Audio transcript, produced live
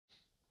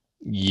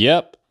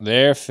Yep,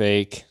 they're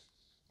fake.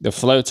 The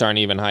floats aren't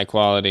even high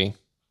quality.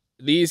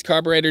 These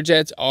carburetor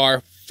jets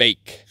are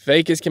fake.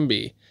 Fake as can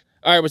be.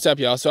 All right, what's up,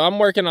 y'all? So I'm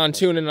working on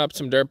tuning up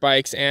some dirt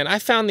bikes, and I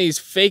found these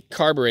fake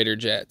carburetor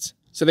jets.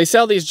 So they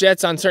sell these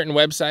jets on certain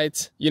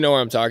websites. You know what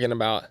I'm talking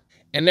about.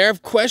 And they're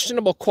of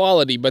questionable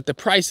quality, but the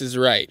price is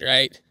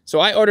right? So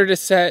I ordered a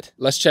set.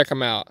 Let's check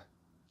them out.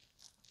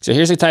 So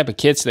here's the type of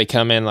kits they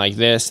come in like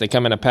this. They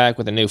come in a pack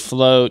with a new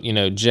float, you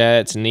know,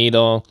 jets,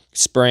 needle,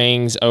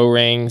 springs,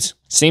 O-rings.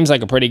 Seems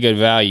like a pretty good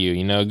value,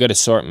 you know, a good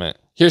assortment.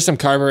 Here's some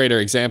carburetor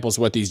examples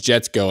of what these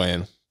jets go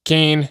in.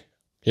 Keihin.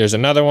 Here's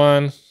another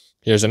one.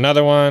 Here's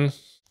another one.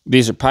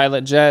 These are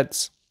pilot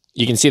jets.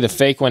 You can see the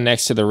fake one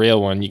next to the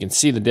real one. You can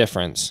see the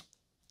difference.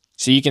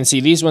 So you can see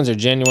these ones are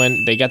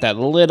genuine. They got that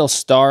little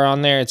star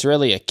on there. It's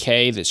really a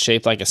K that's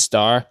shaped like a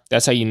star.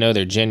 That's how you know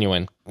they're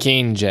genuine.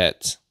 Keihin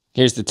jets.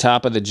 Here's the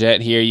top of the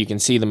jet here. You can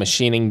see the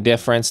machining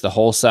difference. The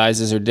hole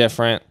sizes are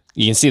different.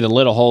 You can see the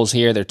little holes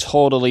here. They're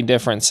totally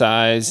different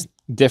size,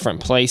 different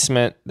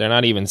placement. They're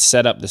not even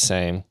set up the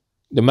same.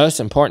 The most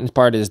important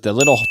part is the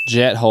little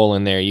jet hole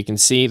in there. You can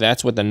see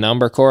that's what the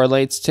number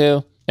correlates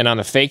to. And on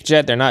a fake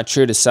jet, they're not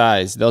true to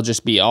size. They'll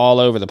just be all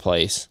over the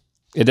place.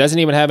 It doesn't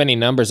even have any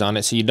numbers on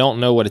it, so you don't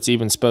know what it's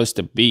even supposed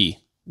to be.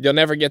 You'll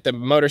never get the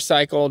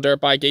motorcycle,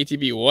 dirt bike,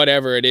 ATV,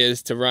 whatever it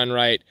is to run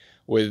right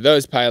with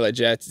those pilot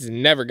jets. It's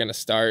never going to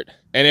start.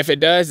 And if it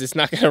does, it's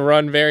not going to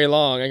run very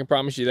long. I can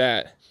promise you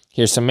that.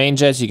 Here's some main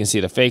jets. You can see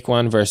the fake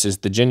one versus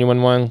the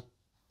genuine one.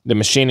 The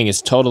machining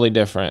is totally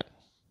different.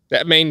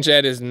 That main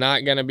jet is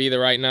not going to be the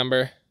right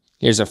number.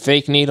 Here's a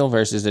fake needle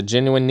versus a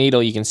genuine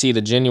needle. You can see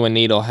the genuine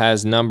needle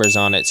has numbers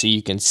on it, so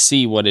you can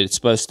see what it's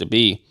supposed to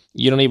be.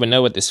 You don't even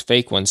know what this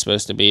fake one's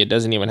supposed to be. It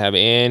doesn't even have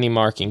any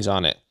markings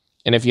on it.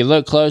 And if you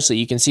look closely,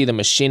 you can see the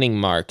machining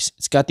marks.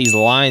 It's got these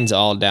lines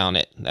all down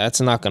it. That's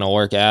not going to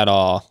work at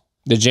all.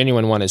 The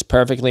genuine one is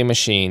perfectly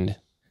machined.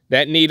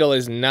 That needle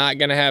is not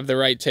going to have the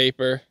right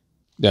taper.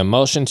 The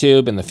emulsion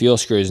tube and the fuel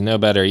screw is no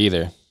better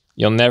either.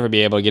 You'll never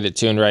be able to get it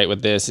tuned right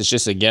with this. It's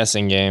just a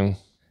guessing game.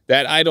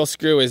 That idle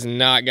screw is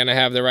not going to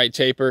have the right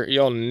taper.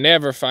 You'll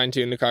never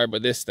fine-tune the carb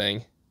with this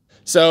thing.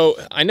 So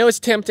I know it's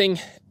tempting.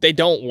 They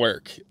don't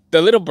work.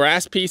 The little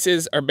brass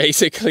pieces are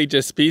basically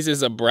just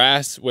pieces of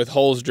brass with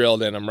holes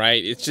drilled in them,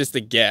 right? It's just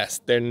a guess.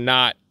 They're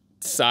not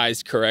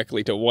sized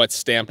correctly to what's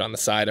stamped on the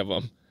side of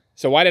them.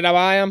 So why did I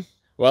buy them?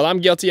 Well,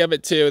 I'm guilty of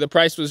it too. The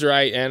price was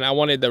right, and I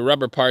wanted the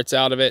rubber parts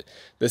out of it,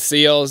 the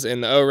seals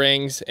and the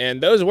O-rings,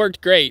 and those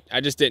worked great.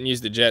 I just didn't use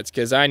the jets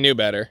because I knew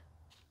better.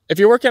 If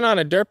you're working on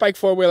a dirt bike,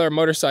 four-wheeler, or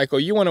motorcycle,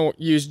 you want to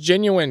use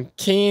genuine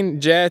Keihin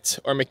jets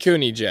or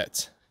Mikuni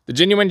jets. The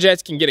genuine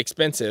jets can get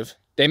expensive.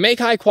 They make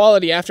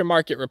high-quality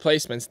aftermarket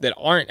replacements that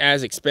aren't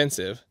as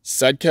expensive.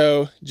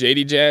 Sudco,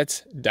 JD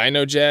Jets,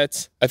 Dyno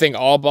Jets. I think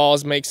All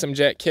Balls make some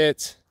jet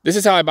kits. This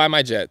is how I buy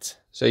my jets.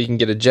 So you can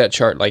get a jet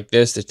chart like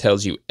this that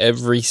tells you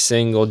every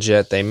single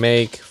jet they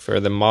make for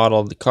the model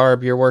of the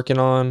carb you're working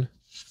on.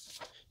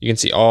 You can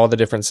see all the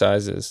different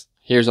sizes.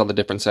 Here's all the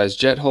different size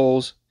jet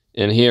holes,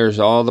 and here's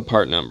all the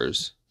part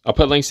numbers. I'll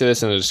put links to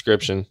this in the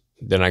description.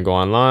 Then I go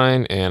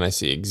online and I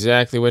see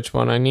exactly which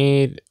one I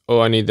need.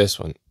 Oh, I need this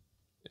one.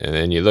 And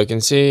then you look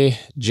and see,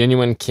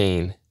 genuine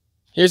Keihin.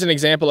 Here's an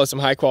example of some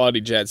high quality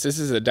jets. This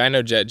is a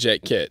Dyno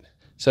jet kit.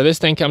 So this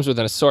thing comes with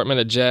an assortment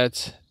of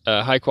jets,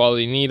 a high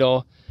quality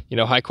needle, you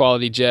know, high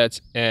quality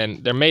jets,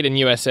 and they're made in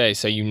USA,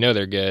 so you know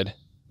they're good.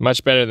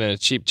 Much better than the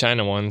cheap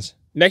China ones.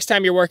 Next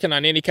time you're working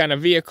on any kind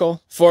of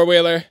vehicle,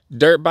 four-wheeler,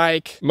 dirt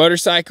bike,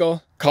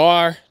 motorcycle,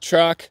 car,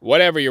 truck,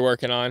 whatever you're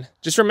working on,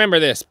 just remember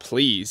this,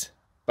 please.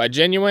 Buy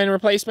genuine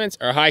replacements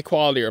or high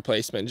quality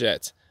replacement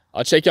jets.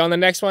 I'll check you on the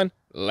next one.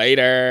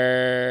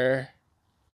 Later.